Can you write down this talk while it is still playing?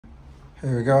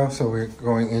Here we go. So we're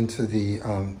going into the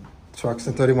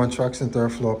Truxton, 31 Truxton,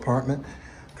 third floor apartment.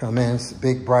 Come in, it's a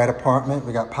big, bright apartment.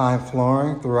 We got pine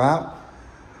flooring throughout.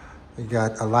 We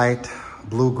got a light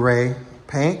blue-gray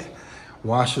paint.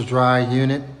 Washer dry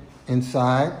unit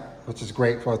inside, which is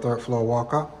great for a third floor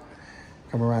walk-up.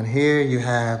 Come around here, you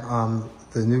have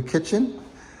the new kitchen,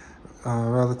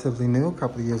 relatively new, a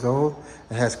couple of years old.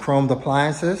 It has chromed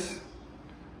appliances.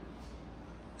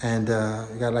 And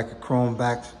you got like a chrome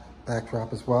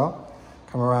backdrop as well.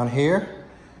 Come around here.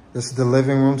 This is the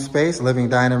living room space, living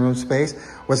dining room space.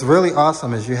 What's really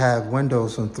awesome is you have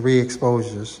windows on 3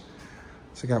 exposures.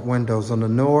 So you got windows on the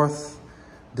north.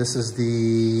 This is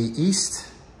the east.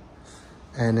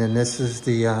 And then this is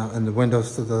and the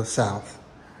windows to the south.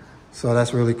 So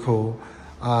that's really cool.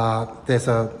 There's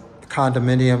a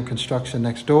condominium construction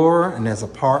next door, and there's a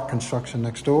park construction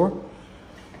next door.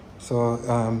 So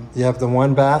you have the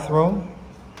 1 bathroom,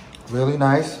 really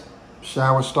nice.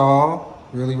 Shower stall,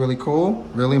 really, really cool,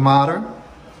 really modern.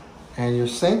 And your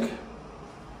sink,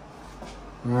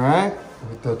 all right,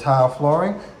 with the tile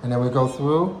flooring. And then we go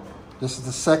through, this is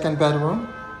the 2nd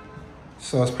bedroom.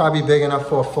 So it's probably big enough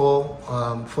for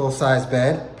a full-size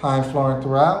bed. Pine flooring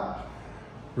throughout,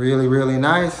 really, really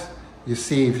nice. You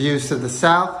see views to the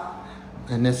south,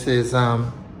 and this is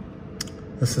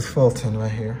Fulton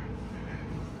right here.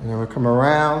 And then we come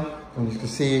around, and you can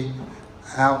see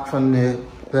out from the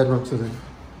bedroom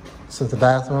to the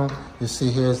bathroom. You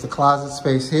see here's the closet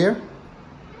space here.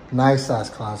 Nice size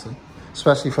closet,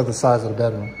 especially for the size of the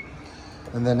bedroom.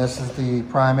 And then this is the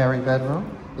primary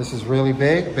bedroom. This is really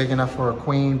big, big enough for a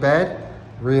queen bed.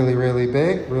 Really, really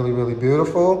big, really, really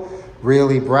beautiful,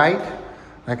 really bright.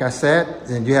 Like I said,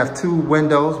 and you have 2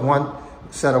 windows, 1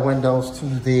 set of windows to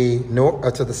the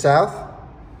north, to the south.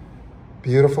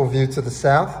 Beautiful view to the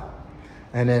south.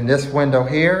 And then this window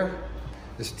here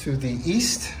is to the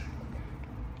east.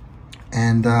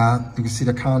 And you can see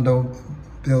the condo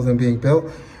building being built.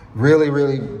 Really,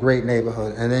 really great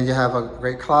neighborhood. And then you have a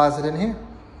great closet in here.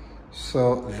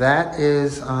 So that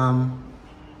is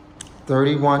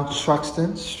 31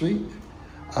 Truxton Street,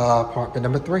 apartment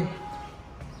number 3.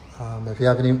 If you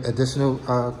have any additional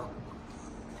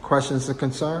questions or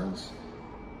concerns,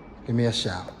 give me a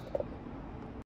shout.